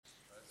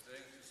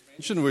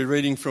Shouldn't we be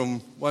reading from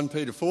 1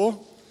 Peter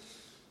 4,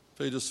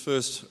 Peter's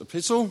first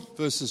epistle,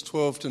 verses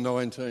 12 to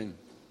 19.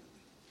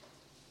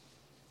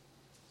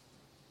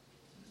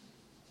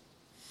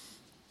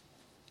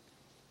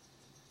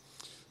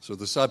 So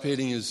the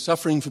subheading is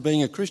Suffering for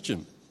Being a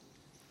Christian.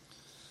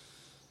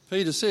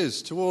 Peter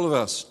says to all of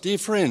us, "Dear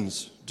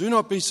friends, do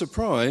not be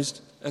surprised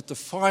at the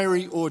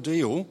fiery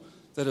ordeal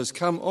that has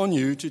come on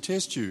you to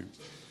test you,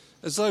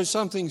 as though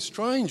something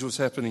strange was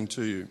happening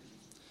to you.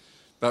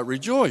 But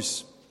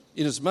rejoice,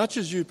 inasmuch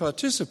as you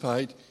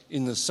participate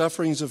in the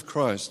sufferings of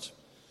Christ,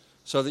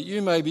 so that you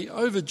may be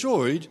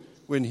overjoyed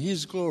when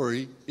his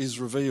glory is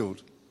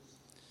revealed.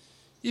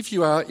 If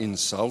you are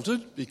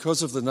insulted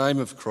because of the name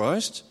of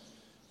Christ,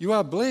 you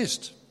are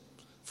blessed,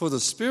 for the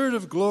Spirit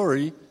of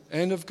glory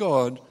and of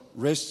God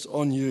rests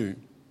on you.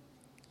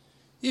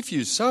 If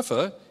you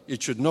suffer,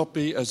 it should not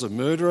be as a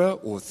murderer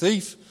or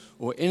thief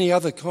or any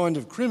other kind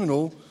of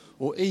criminal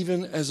or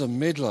even as a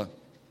meddler.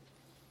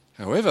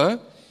 However,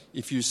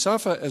 if you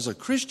suffer as a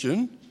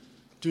Christian,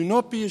 do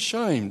not be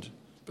ashamed,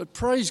 but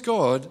praise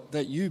God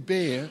that you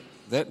bear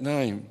that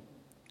name.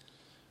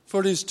 For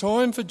it is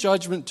time for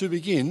judgment to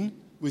begin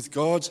with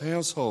God's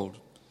household,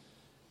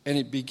 and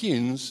it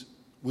begins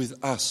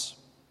with us.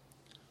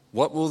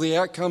 What will the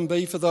outcome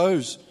be for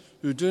those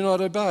who do not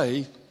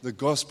obey the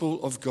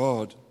gospel of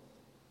God?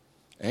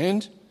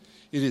 And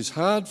it is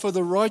hard for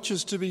the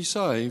righteous to be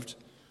saved.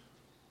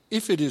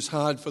 If it is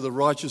hard for the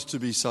righteous to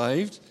be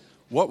saved,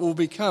 what will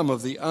become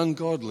of the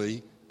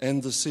ungodly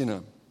and the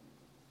sinner?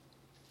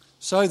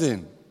 So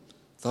then,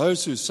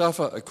 those who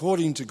suffer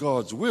according to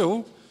God's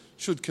will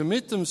should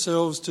commit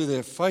themselves to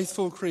their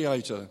faithful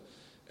Creator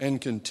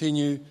and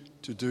continue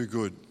to do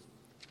good."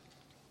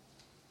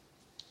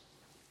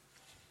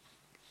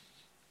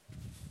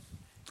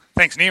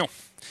 Thanks, Neil.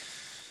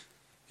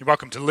 You're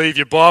welcome to leave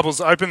your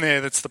Bibles open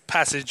there. That's the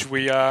passage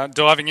we are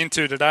diving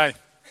into today.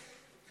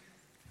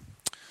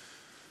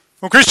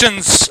 Well,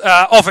 Christians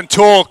often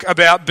talk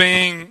about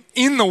being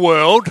in the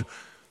world,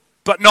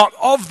 but not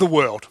of the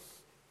world.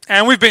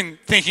 And we've been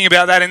thinking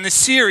about that in this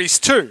series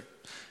too.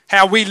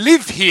 How we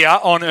live here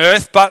on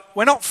earth, but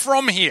we're not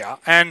from here.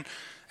 And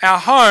our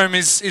home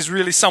is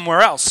really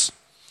somewhere else.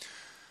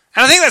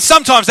 And I think that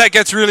sometimes that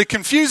gets really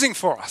confusing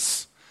for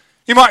us.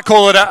 You might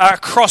call it a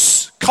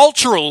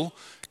cross-cultural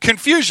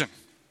confusion.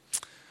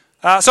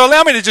 So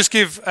allow me to just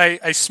give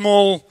a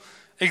small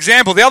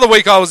example. The other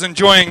week I was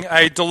enjoying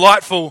a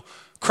delightful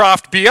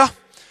craft beer.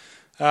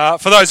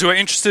 For those who are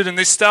interested in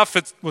this stuff,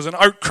 it was an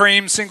oat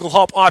cream single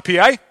hop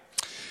IPA.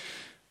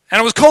 And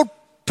it was called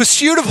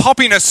Pursuit of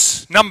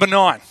Hoppiness No.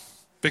 9,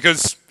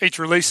 because each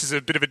release is a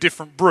bit of a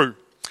different brew.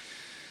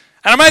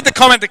 And I made the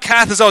comment to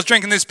Kath as I was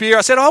drinking this beer,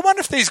 I said, I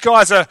wonder if these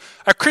guys are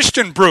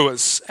Christian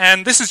brewers.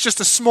 And this is just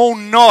a small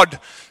nod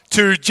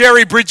to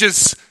Jerry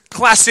Bridges'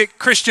 classic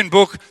Christian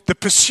book, The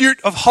Pursuit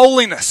of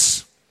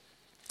Holiness.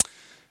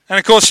 And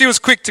of course, she was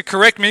quick to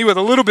correct me with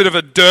a little bit of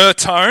a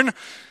tone,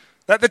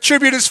 that the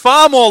tribute is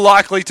far more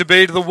likely to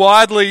be to the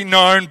widely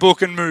known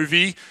book and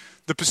movie,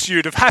 The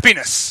Pursuit of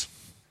Happiness.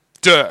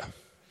 So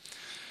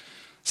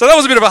that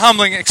was a bit of a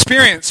humbling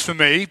experience for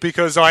me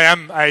because I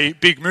am a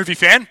big movie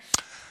fan.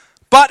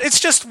 But it's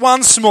just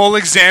one small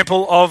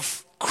example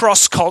of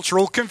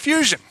cross-cultural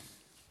confusion.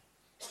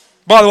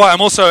 By the way,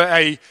 I'm also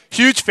a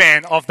huge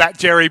fan of that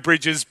Jerry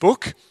Bridges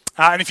book.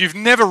 And if you've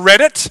never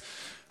read it,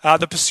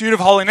 The Pursuit of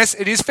Holiness,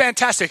 it is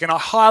fantastic and I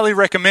highly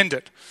recommend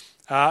it.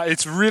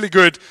 It's really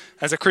good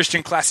as a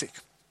Christian classic.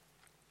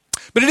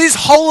 But it is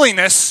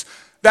holiness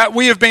that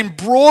we have been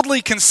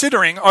broadly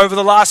considering over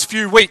the last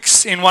few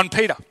weeks in 1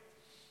 Peter.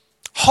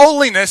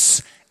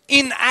 Holiness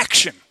in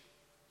action.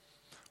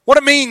 What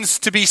it means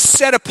to be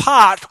set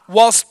apart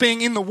whilst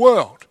being in the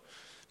world.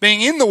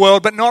 Being in the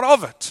world but not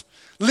of it.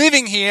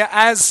 Living here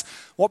as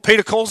what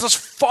Peter calls us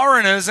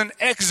foreigners and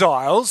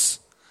exiles,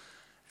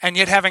 and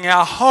yet having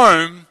our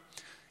home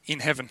in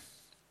heaven.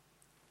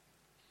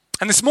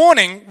 And this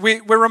morning,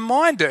 we're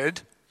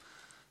reminded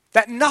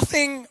that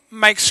nothing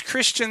makes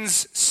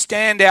Christians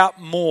stand out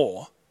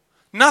more,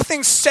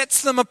 nothing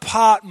sets them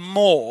apart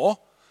more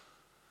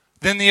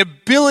than the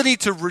ability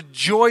to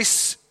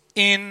rejoice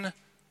in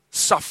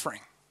suffering.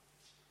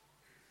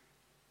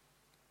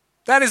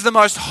 That is the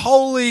most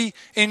holy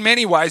in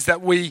many ways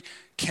that we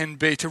can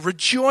be, to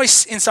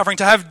rejoice in suffering,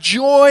 to have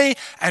joy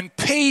and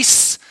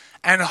peace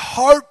and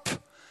hope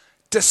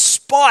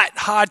despite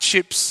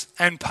hardships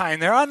and pain.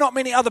 There are not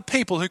many other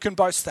people who can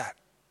boast that.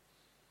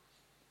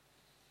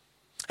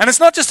 And it's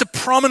not just a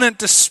prominent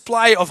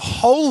display of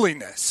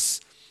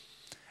holiness.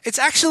 It's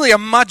actually a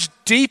much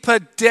deeper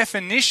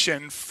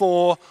definition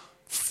for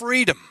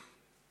freedom.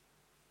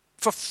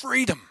 For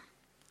freedom.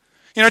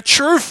 You know,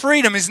 true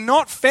freedom is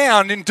not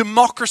found in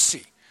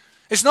democracy.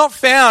 It's not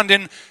found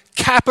in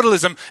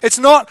capitalism. It's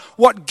not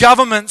what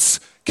governments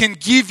can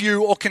give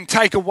you or can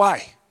take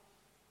away.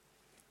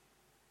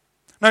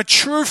 No,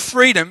 true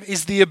freedom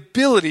is the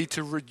ability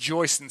to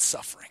rejoice in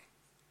suffering.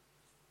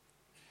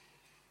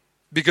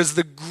 Because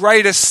the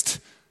greatest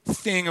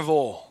thing of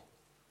all,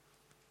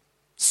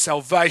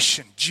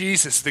 salvation,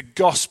 Jesus, the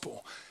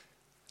gospel,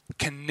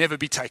 can never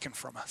be taken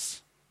from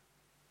us,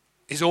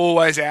 is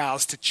always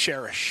ours to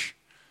cherish,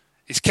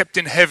 is kept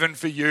in heaven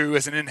for you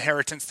as an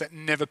inheritance that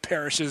never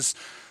perishes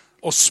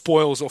or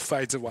spoils or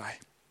fades away.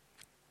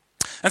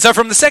 And so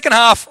from the second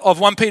half of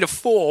 1 Peter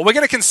 4, we're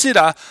going to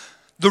consider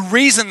the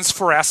reasons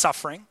for our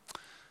suffering,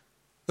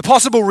 the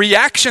possible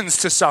reactions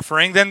to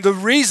suffering, then the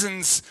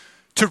reasons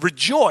to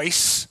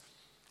rejoice,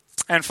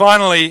 and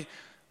finally,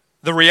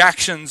 the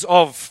reactions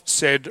of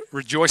said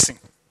rejoicing.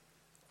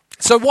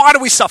 So why do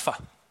we suffer?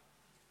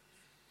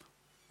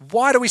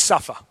 Why do we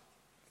suffer?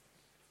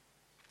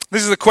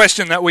 This is a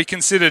question that we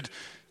considered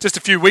just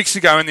a few weeks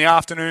ago in the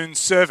afternoon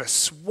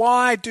service.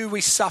 Why do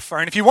we suffer?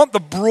 And if you want the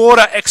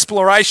broader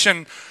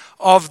exploration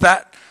of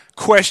that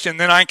question,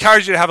 then I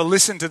encourage you to have a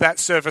listen to that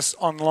service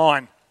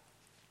online.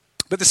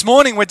 But this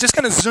morning, we're just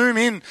going to zoom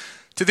in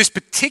to this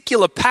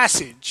particular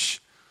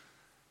passage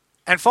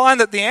and find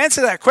that the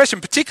answer to that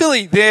question,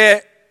 particularly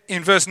there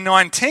in verse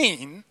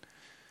 19,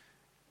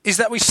 is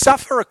that we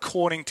suffer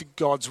according to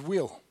God's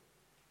will.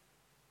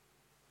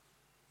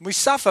 We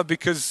suffer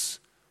because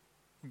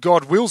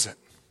God wills it.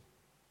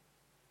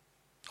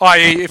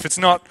 I.e., if it's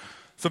not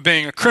for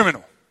being a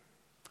criminal,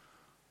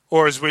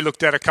 or as we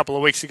looked at a couple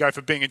of weeks ago,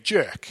 for being a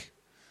jerk.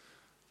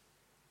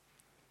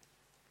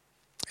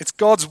 It's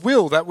God's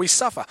will that we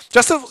suffer.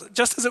 Just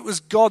as it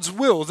was God's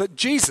will that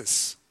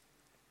Jesus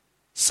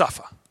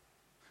suffer.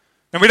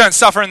 And we don't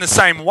suffer in the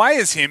same way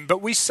as him,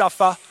 but we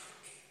suffer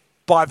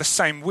by the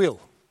same will,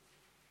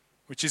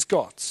 which is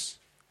God's.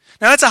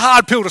 Now that's a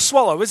hard pill to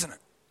swallow, isn't it?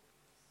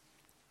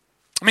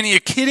 I mean, are you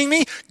kidding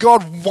me?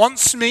 God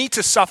wants me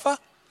to suffer?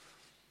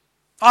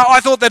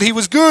 I thought that he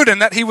was good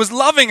and that he was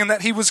loving and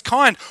that he was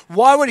kind.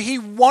 Why would he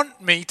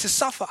want me to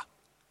suffer?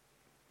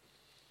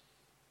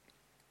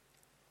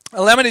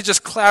 Allow me to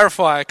just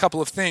clarify a couple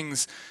of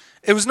things.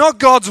 It was not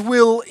God's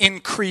will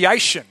in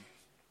creation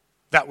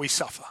that we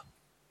suffer.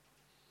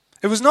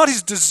 It was not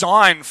his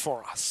design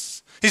for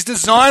us. His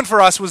design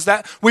for us was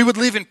that we would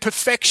live in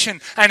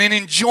perfection and in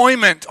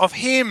enjoyment of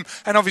him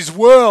and of his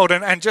world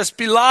and just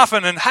be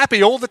laughing and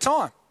happy all the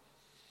time.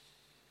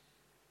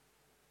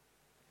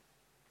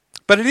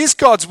 But it is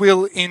God's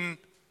will in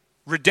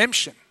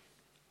redemption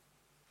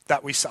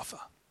that we suffer.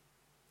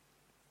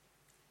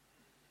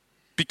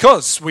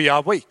 Because we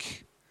are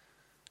weak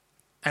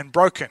and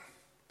broken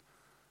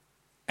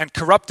and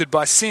corrupted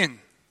by sin.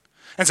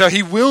 And so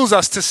he wills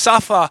us to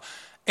suffer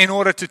in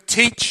order to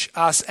teach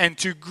us and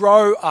to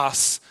grow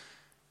us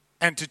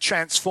and to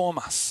transform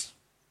us.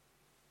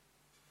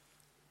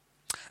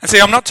 And see,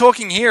 I'm not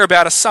talking here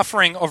about a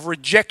suffering of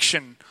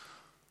rejection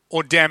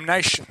or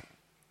damnation,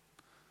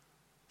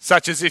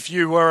 such as if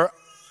you are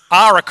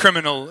a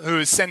criminal who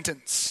is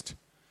sentenced.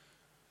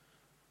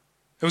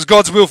 It was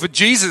God's will for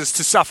Jesus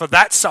to suffer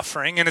that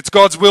suffering, and it's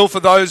God's will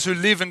for those who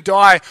live and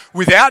die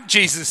without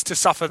Jesus to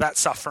suffer that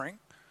suffering.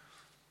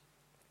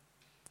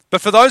 But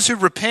for those who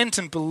repent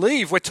and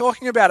believe, we're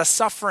talking about a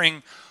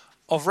suffering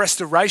of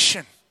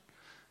restoration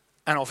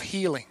and of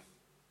healing.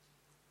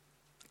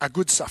 A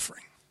good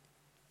suffering.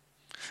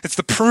 It's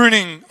the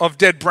pruning of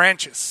dead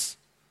branches.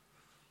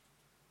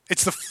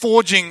 It's the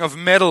forging of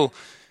metal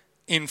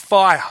in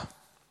fire.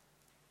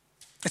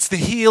 It's the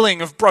healing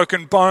of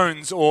broken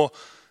bones or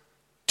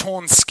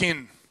torn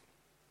skin.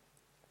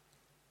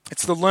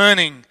 It's the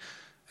learning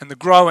and the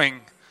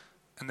growing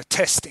and the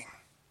testing.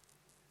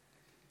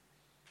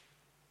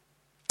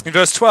 In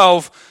verse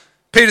 12,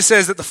 Peter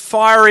says that the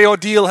fiery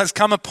ordeal has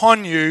come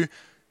upon you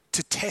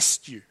to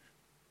test you.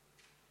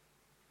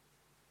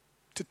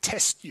 To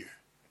test you.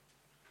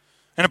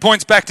 And it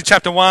points back to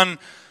chapter 1,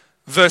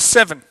 verse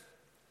 7,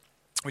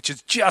 which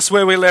is just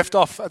where we left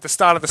off at the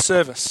start of the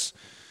service.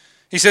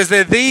 He says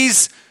there are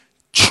these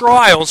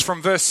trials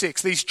from verse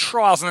 6, these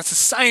trials, and it's the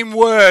same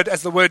word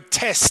as the word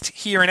test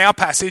here in our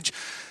passage.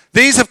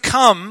 These have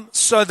come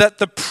so that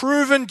the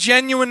proven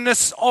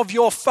genuineness of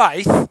your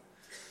faith,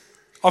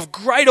 of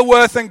greater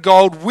worth than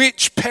gold,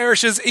 which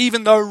perishes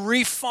even though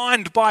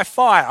refined by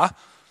fire,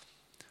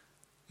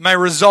 may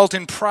result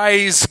in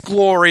praise,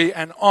 glory,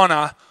 and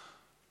honor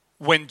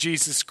when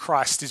Jesus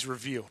Christ is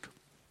revealed.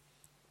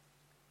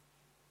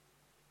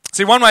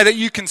 See, one way that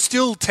you can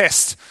still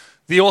test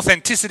the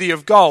authenticity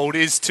of gold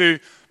is to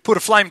put a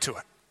flame to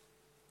it.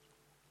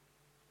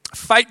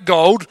 Fake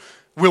gold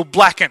will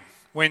blacken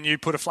when you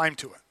put a flame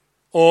to it.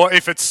 Or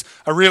if it's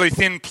a really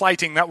thin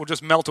plating, that will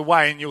just melt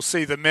away and you'll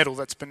see the metal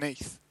that's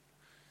beneath.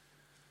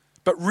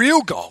 But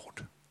real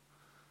gold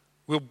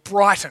will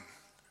brighten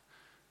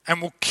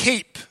and will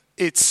keep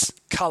its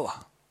colour.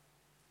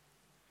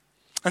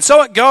 And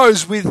so it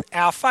goes with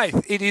our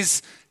faith. It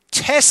is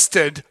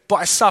tested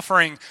by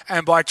suffering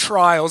and by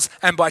trials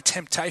and by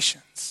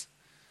temptations,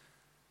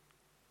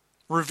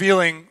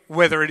 revealing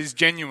whether it is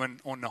genuine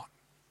or not,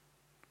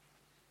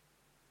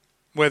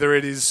 whether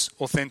it is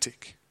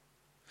authentic.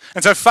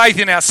 And so faith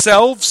in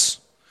ourselves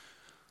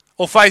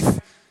or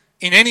faith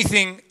in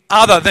anything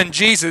other than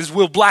Jesus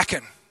will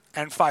blacken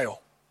and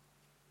fail,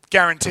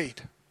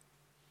 guaranteed.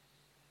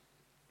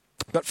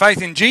 But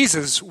faith in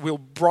Jesus will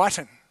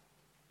brighten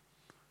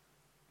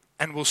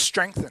and will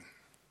strengthen.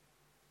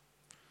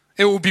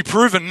 It will be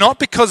proven not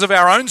because of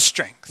our own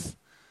strength,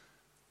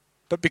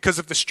 but because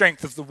of the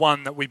strength of the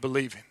one that we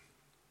believe in.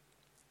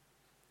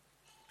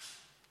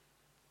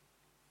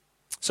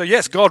 So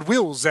yes, God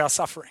wills our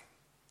suffering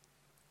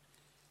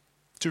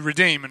to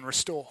redeem and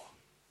restore,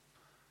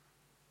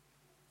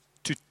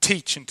 to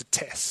teach and to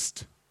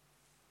test,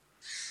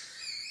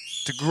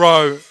 to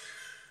grow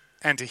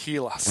and to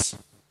heal us.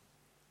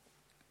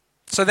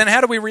 So then how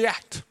do we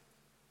react?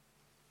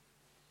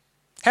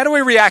 How do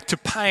we react to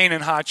pain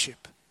and hardship?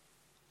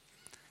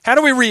 How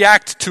do we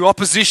react to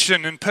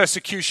opposition and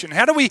persecution?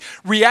 How do we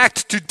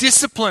react to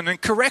discipline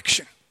and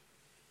correction?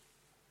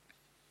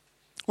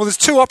 Well, there's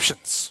two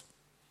options: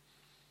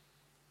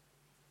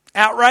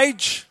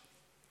 outrage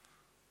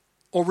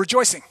or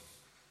rejoicing.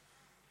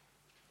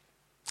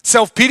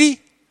 Self-pity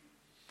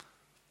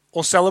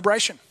or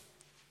celebration.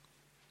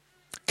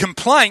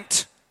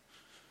 Complaint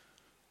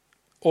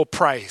or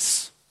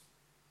praise.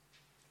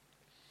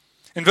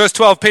 In verse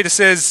 12, Peter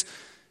says,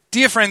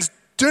 "Dear friends,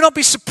 do not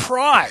be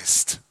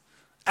surprised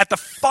at the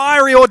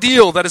fiery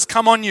ordeal that has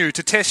come on you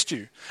to test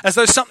you, as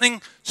though something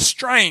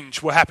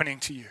strange were happening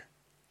to you."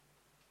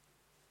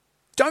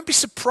 Don't be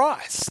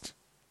surprised.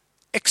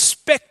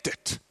 Expect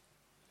it.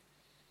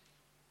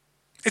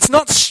 It's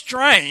not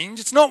strange,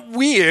 it's not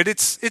weird,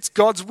 it's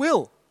God's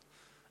will.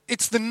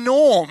 It's the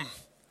norm.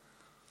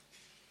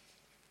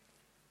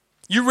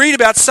 You read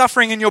about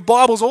suffering in your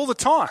Bibles all the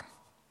time.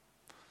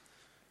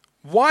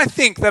 Why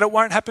think that it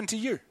won't happen to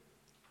you?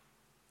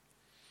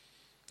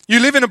 You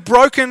live in a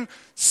broken,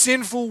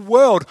 sinful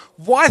world.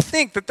 Why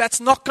think that that's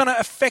not going to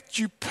affect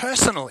you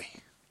personally?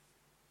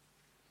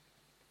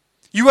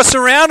 You are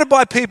surrounded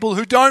by people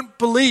who don't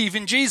believe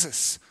in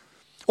Jesus,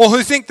 or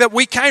who think that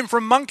we came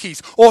from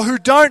monkeys, or who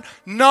don't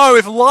know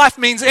if life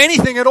means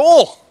anything at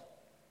all.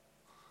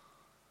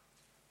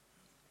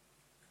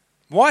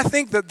 Why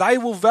think that they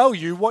will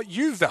value what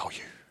you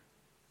value?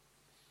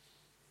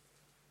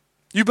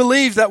 You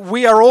believe that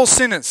we are all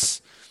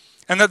sinners,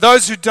 and that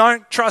those who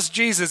don't trust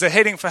Jesus are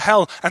heading for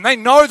hell, and they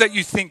know that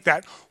you think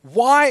that.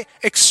 Why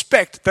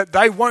expect that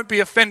they won't be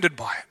offended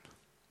by it?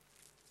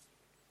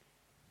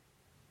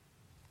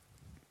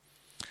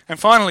 And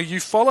finally, you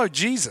follow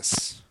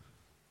Jesus,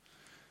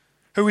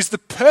 who is the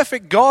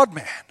perfect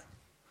God-man,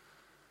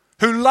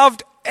 who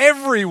loved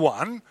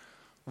everyone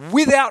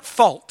without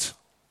fault.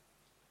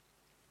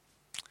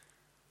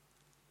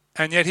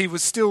 And yet he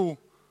was still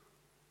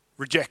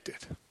rejected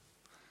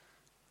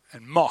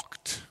and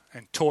mocked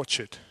and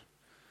tortured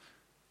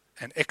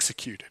and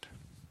executed.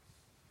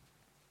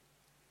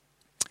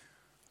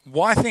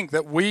 Why think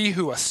that we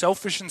who are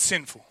selfish and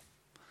sinful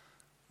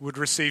would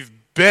receive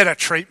better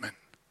treatment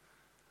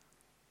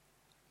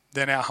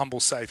than our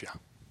humble Saviour?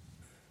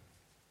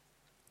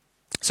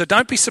 So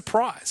don't be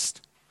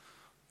surprised.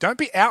 Don't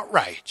be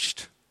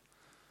outraged.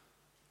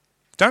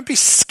 Don't be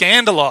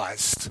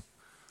scandalized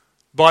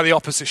by the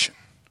opposition.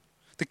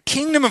 The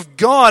kingdom of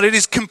God, it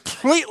is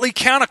completely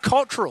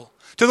countercultural.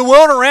 To the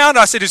world around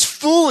us, it is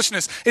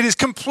foolishness. It is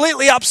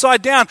completely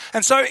upside down.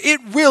 And so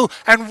it will,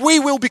 and we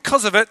will,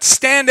 because of it,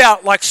 stand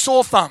out like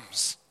sore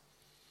thumbs.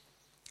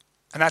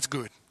 And that's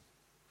good.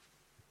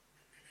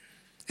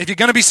 If you're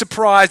going to be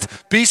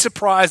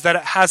surprised that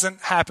it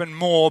hasn't happened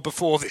more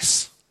before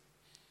this.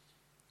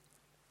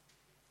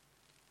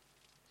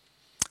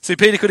 See,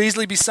 Peter could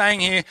easily be saying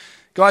here,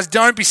 guys,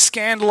 don't be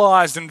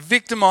scandalized and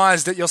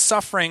victimized at your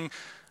suffering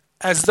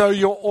as though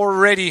you're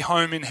already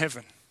home in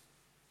heaven.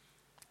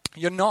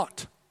 You're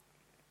not.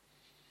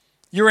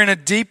 You're in a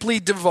deeply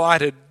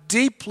divided,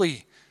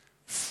 deeply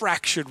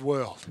fractured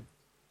world.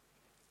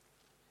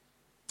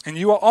 And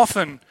you are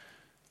often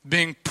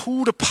being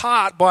pulled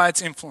apart by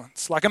its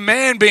influence, like a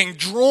man being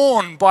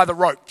drawn by the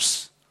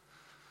ropes.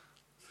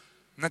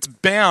 And that's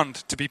bound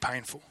to be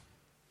painful.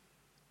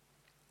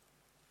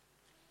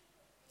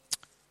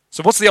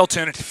 So what's the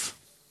alternative?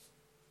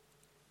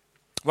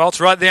 Well,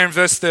 it's right there in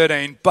verse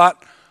 13.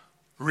 But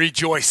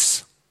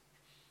rejoice.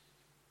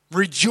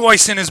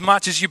 Rejoice in as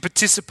much as you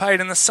participate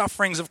in the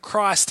sufferings of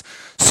Christ,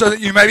 so that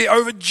you may be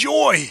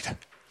overjoyed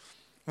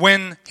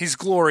when his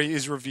glory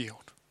is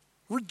revealed.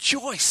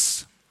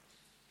 Rejoice.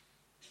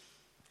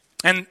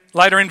 And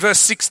later in verse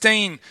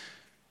 16,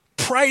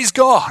 praise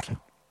God.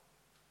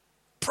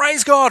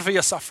 Praise God for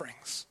your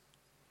sufferings.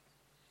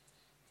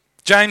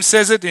 James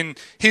says it in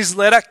his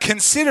letter,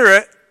 consider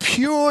it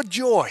pure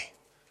joy.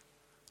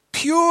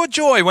 Pure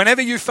joy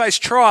whenever you face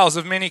trials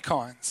of many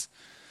kinds.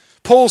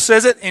 Paul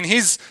says it in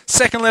his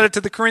second letter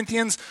to the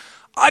Corinthians,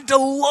 I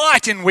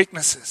delight in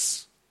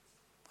weaknesses.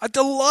 I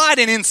delight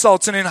in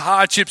insults and in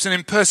hardships and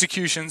in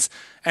persecutions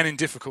and in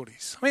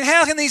difficulties. I mean,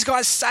 how can these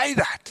guys say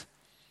that?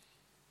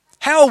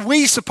 How are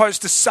we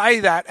supposed to say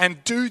that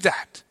and do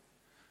that?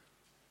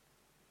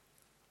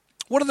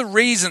 What are the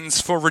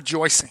reasons for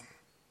rejoicing?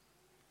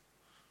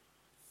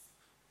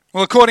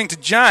 Well, according to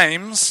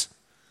James,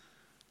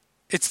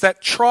 it's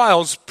that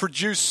trials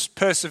produce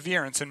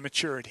perseverance and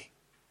maturity.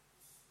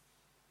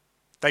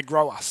 They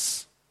grow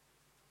us.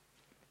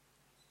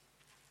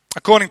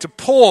 According to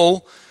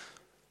Paul,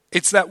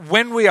 it's that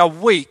when we are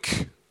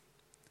weak,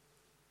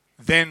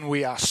 then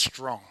we are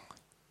strong.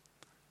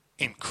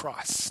 in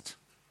Christ.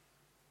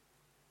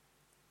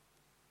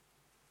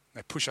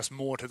 They push us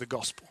more to the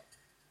gospel.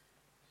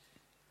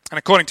 And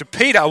according to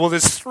Peter, well,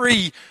 there's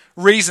 3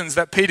 reasons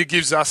that Peter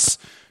gives us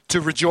to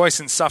rejoice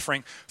in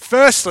suffering.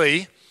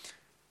 Firstly,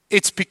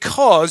 it's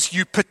because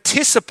you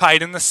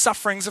participate in the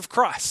sufferings of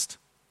Christ.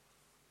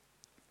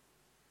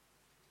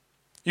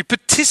 You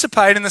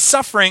participate in the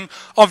suffering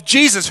of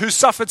Jesus, who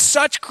suffered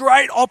such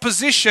great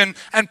opposition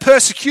and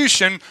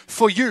persecution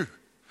for you.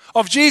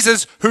 Of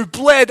Jesus, who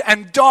bled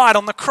and died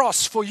on the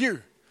cross for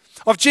you.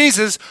 Of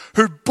Jesus,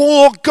 who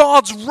bore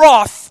God's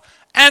wrath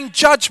and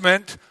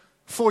judgment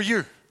for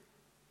you.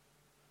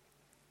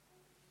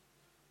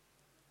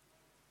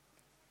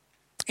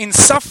 In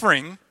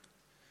suffering,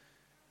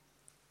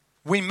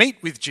 we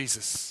meet with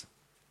Jesus,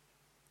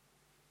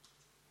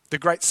 the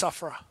great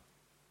sufferer.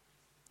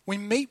 We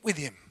meet with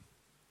him.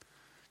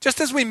 Just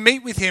as we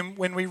meet with him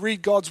when we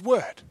read God's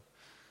word.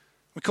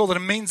 We call it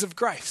a means of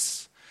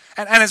grace.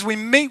 And as we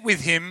meet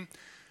with him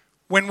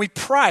when we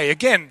pray,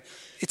 again,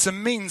 it's a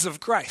means of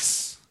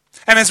grace.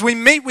 And as we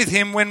meet with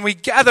him when we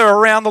gather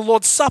around the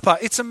Lord's Supper,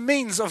 it's a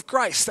means of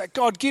grace that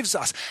God gives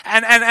us.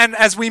 And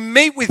as we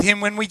meet with him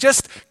when we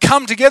just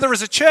come together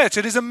as a church,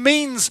 it is a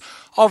means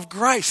of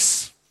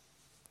grace.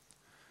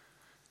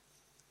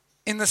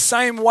 In the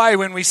same way,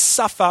 when we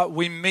suffer,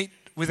 we meet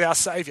with our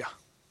Saviour.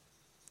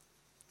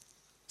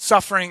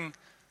 Suffering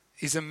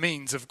is a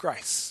means of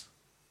grace.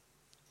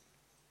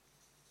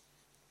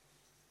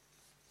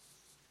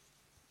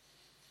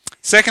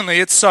 Secondly,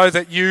 it's so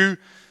that you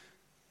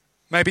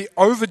may be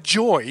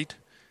overjoyed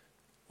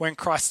when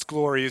Christ's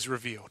glory is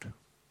revealed.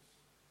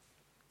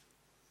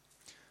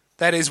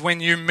 That is, when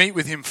you meet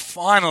with him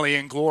finally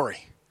in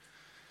glory.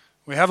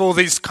 We have all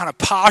these kind of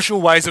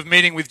partial ways of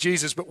meeting with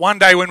Jesus, but one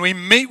day when we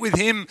meet with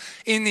him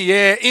in the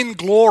air, in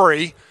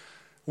glory,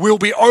 we'll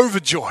be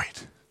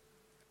overjoyed.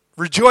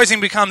 Rejoicing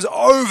becomes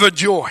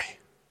overjoy.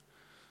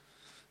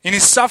 In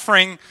his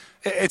suffering,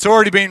 it's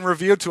already been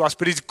revealed to us,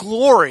 but his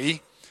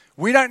glory,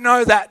 we don't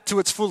know that to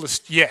its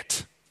fullest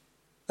yet.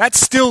 That's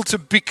still to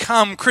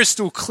become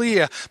crystal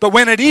clear. But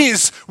when it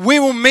is, we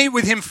will meet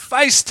with him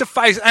face to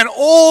face, and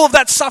all of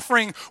that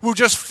suffering will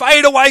just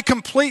fade away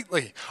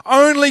completely.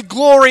 Only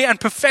glory and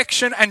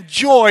perfection and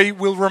joy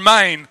will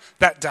remain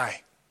that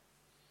day.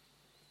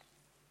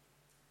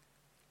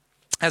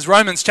 As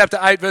Romans chapter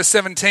 8 verse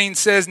 17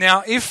 says,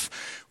 now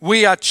if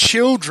we are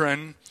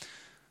children,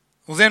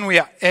 well then we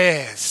are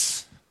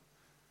heirs.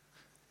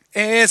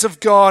 Heirs of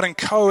God and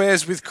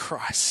co-heirs with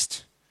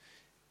Christ.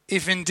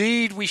 If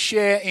indeed we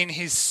share in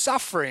his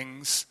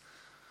sufferings,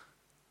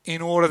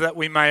 in order that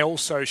we may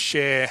also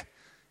share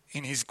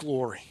in his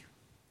glory.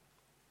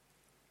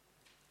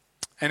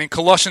 And in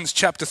Colossians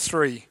chapter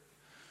 3,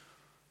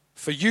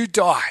 for you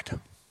died,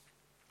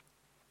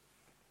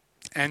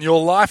 and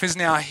your life is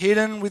now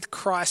hidden with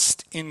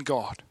Christ in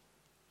God.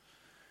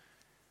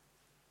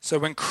 So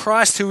when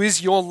Christ, who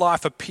is your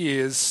life,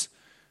 appears,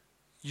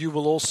 you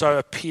will also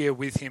appear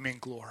with him in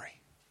glory.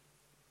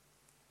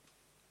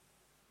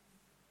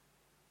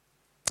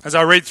 As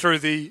I read through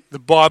the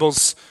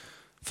Bibles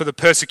for the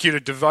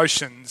persecuted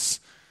devotions,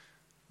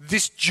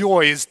 this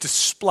joy is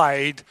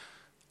displayed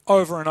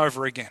over and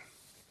over again.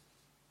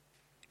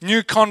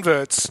 New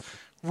converts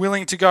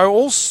willing to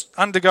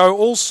undergo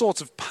all sorts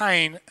of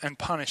pain and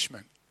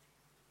punishment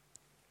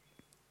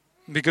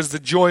because the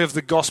joy of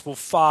the gospel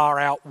far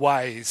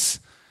outweighs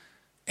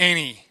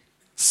any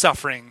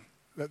suffering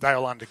that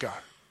they'll undergo.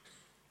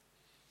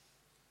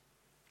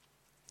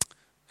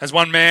 As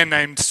one man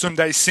named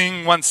Sunday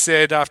Singh once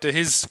said after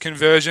his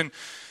conversion,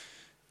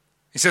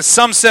 he says,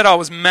 some said I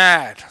was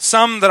mad,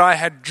 some that I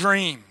had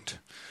dreamed.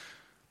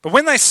 But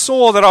when they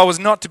saw that I was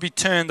not to be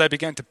turned, they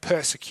began to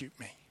persecute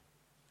me.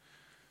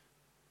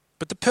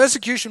 But the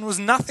persecution was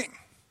nothing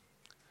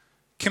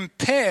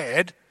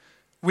compared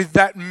with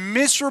that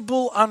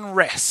miserable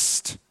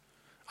unrest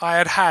I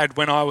had had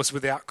when I was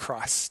without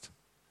Christ.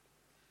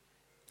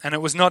 And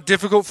it was not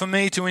difficult for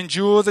me to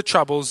endure the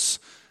troubles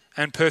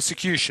and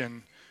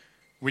persecution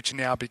which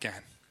now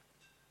began.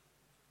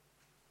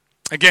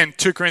 Again,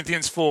 2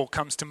 Corinthians 4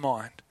 comes to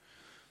mind.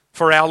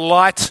 For our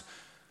light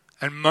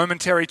and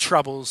momentary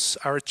troubles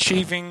are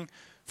achieving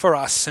for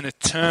us an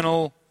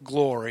eternal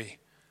glory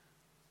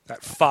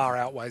that far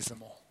outweighs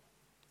them all.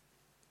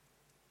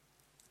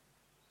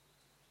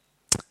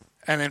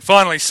 And then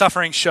finally,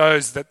 suffering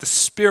shows that the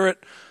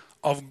Spirit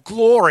of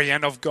glory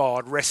and of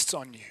God rests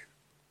on you.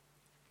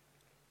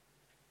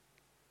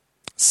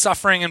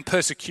 Suffering and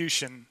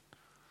persecution,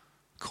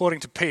 according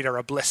to Peter,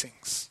 are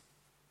blessings.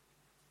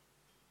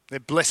 They're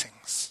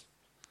blessings.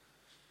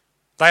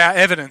 They are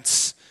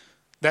evidence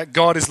that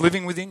God is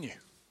living within you.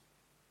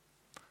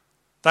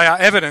 They are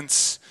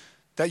evidence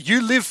that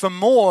you live for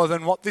more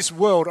than what this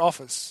world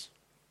offers.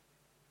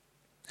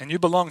 And you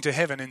belong to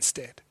heaven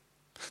instead.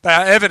 They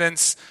are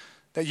evidence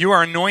that you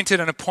are anointed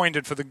and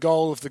appointed for the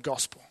goal of the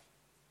gospel.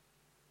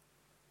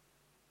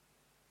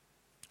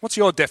 What's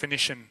your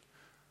definition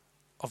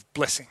of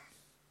blessing?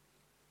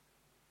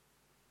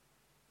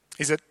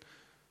 Is it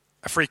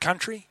a free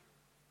country?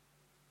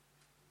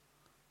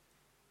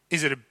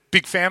 Is it a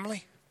big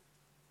family?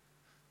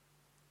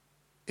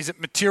 Is it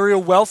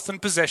material wealth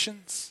and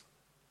possessions?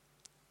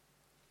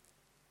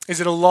 Is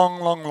it a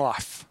long, long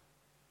life?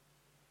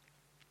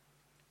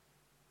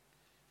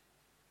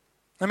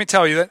 Let me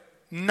tell you that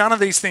none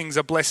of these things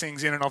are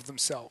blessings in and of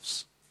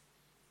themselves,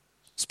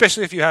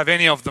 especially if you have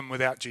any of them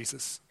without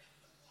Jesus.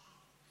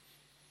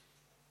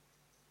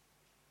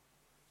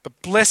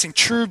 But blessing,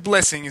 true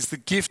blessing, is the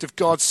gift of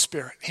God's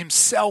Spirit,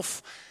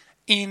 Himself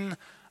in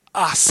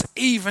us,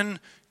 even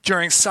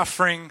during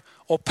suffering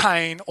or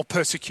pain or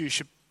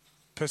persecution,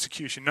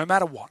 no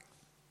matter what.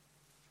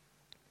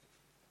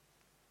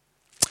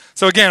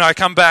 So again, I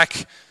come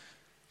back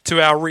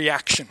to our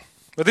reaction.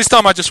 But this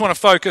time I just want to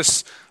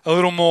focus a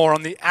little more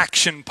on the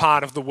action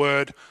part of the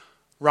word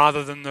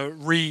rather than the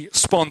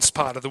response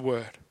part of the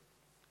word.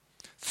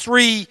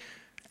 3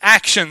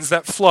 actions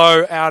that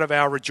flow out of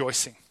our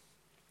rejoicing.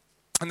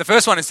 And the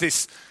first one is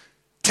this: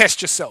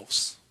 test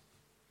yourselves.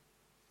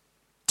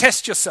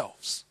 Test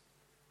yourselves.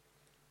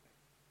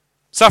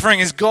 Suffering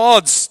is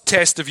God's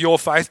test of your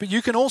faith, but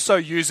you can also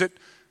use it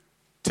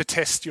to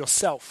test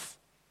yourself,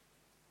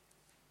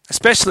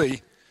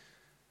 especially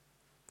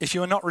if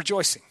you are not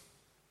rejoicing,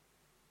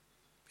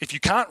 if you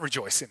can't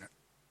rejoice in it.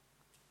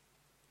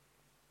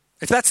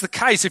 If that's the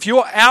case, if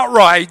you're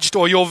outraged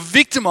or you're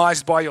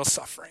victimized by your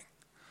suffering,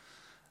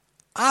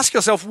 ask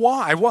yourself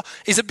why.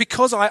 Is it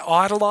because I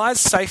idolize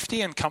safety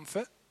and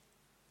comfort?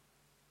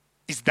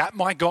 Is that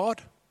my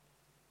God?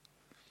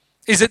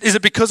 Is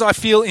it because I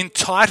feel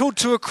entitled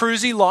to a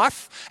cruisy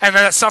life and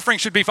that suffering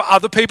should be for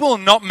other people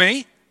and not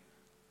me?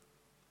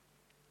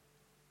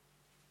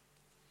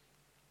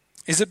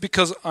 Is it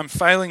because I'm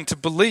failing to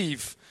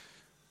believe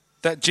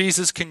that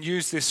Jesus can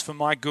use this for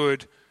my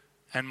good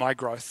and my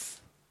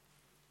growth?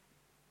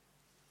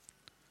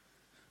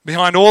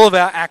 Behind all of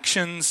our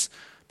actions,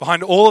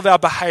 behind all of our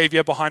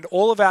behavior, behind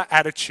all of our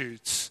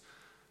attitudes,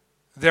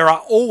 there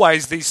are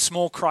always these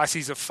small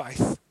crises of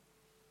faith.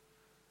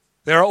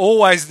 There are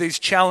always these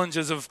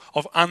challenges of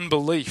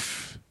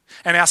unbelief.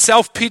 And our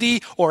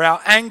self-pity or our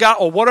anger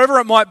or whatever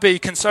it might be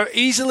can so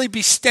easily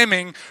be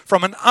stemming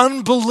from an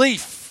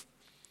unbelief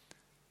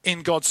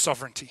in God's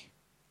sovereignty,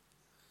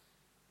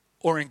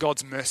 or in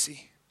God's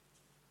mercy,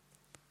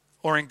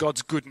 or in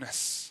God's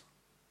goodness,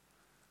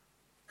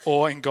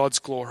 or in God's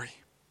glory.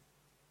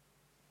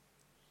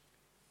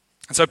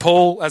 And so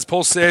as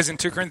Paul says in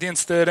 2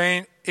 Corinthians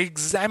 13,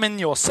 examine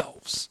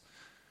yourselves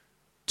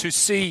to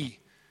see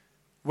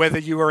whether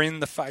you are in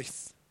the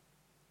faith.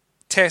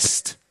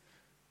 Test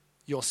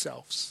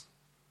yourselves.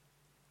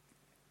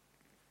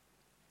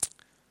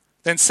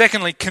 Then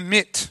secondly,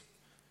 commit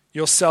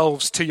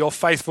yourselves to your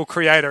faithful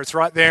Creator. It's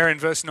right there in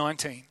verse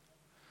 19.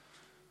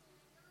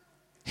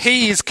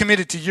 He is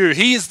committed to you.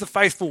 He is the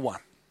faithful one.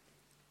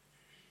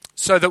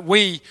 So that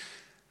we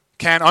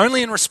can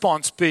only in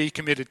response be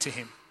committed to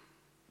Him.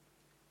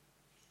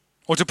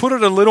 Or to put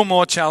it a little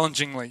more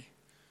challengingly,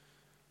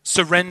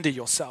 surrender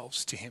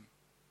yourselves to Him.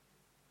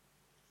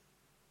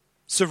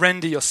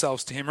 Surrender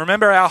yourselves to Him.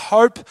 Remember, our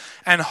hope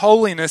and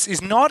holiness is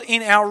not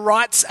in our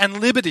rights and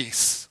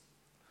liberties.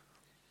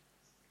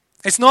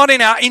 It's not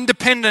in our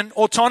independent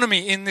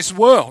autonomy in this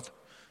world.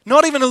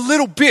 Not even a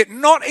little bit,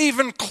 not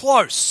even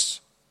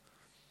close.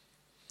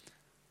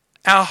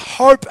 Our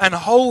hope and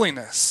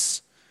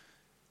holiness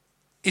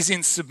is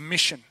in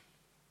submission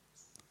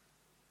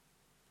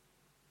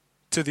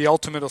to the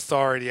ultimate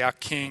authority, our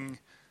King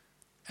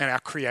and our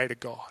Creator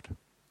God.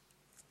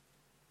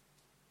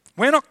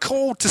 We're not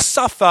called to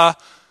suffer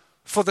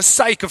for the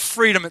sake of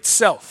freedom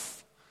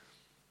itself.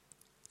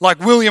 Like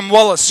William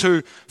Wallace,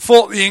 who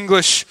fought the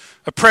English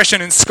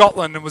oppression in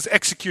Scotland and was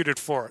executed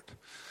for it.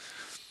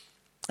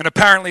 And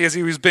apparently as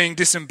he was being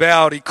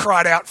disemboweled, he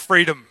cried out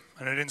freedom,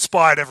 and it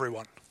inspired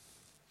everyone.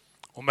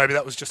 Or maybe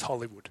that was just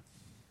Hollywood.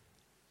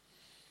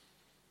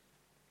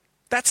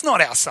 That's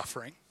not our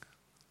suffering.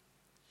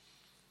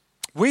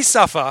 We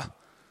suffer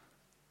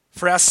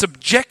for our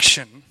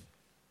subjection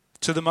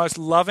to the most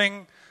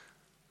loving,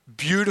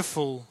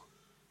 beautiful,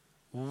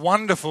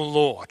 wonderful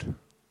Lord,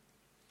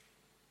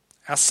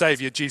 our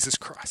Savior, Jesus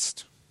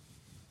Christ.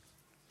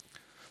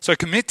 So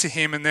commit to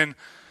Him, and then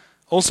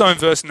also in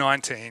verse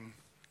 19,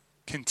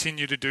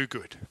 continue to do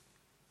good.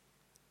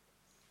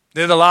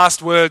 They're the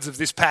last words of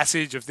this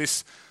passage, of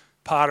this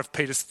part of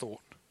Peter's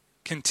thought.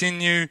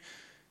 Continue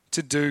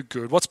to do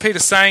good. What's Peter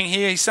saying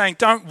here? He's saying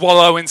don't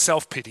wallow in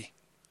self-pity.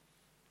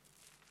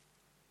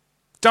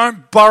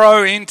 Don't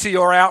burrow into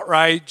your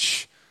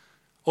outrage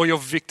or your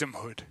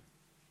victimhood.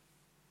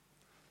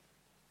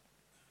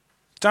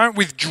 Don't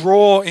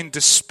withdraw in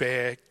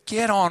despair.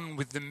 Get on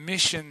with the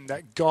mission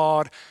that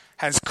God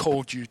has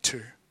called you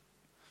to.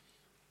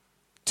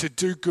 To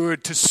do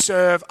good, to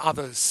serve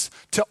others,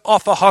 to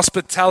offer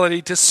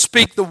hospitality, to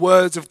speak the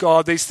words of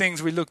God. These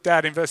things we looked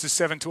at in verses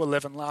 7 to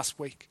 11 last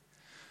week.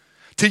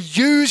 To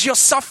use your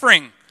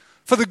suffering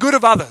for the good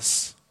of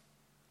others.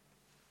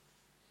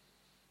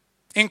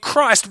 In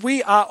Christ,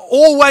 we are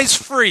always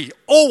free,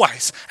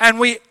 always. And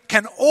we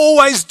can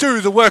always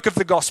do the work of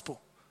the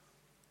gospel.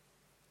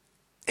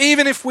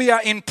 Even if we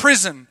are in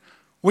prison,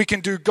 we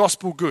can do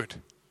gospel good.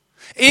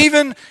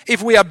 Even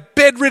if we are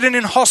bedridden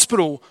in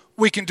hospital,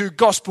 we can do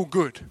gospel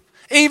good.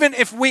 Even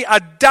if we are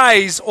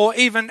days or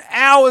even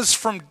hours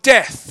from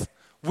death,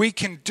 we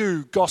can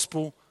do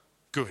gospel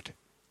good.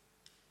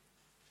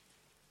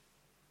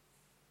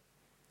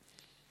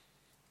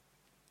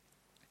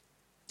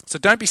 So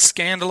don't be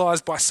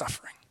scandalized by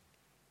suffering.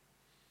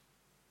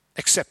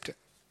 Accept it.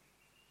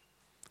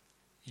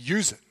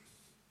 Use it.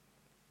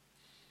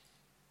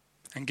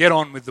 And get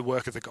on with the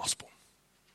work of the gospel.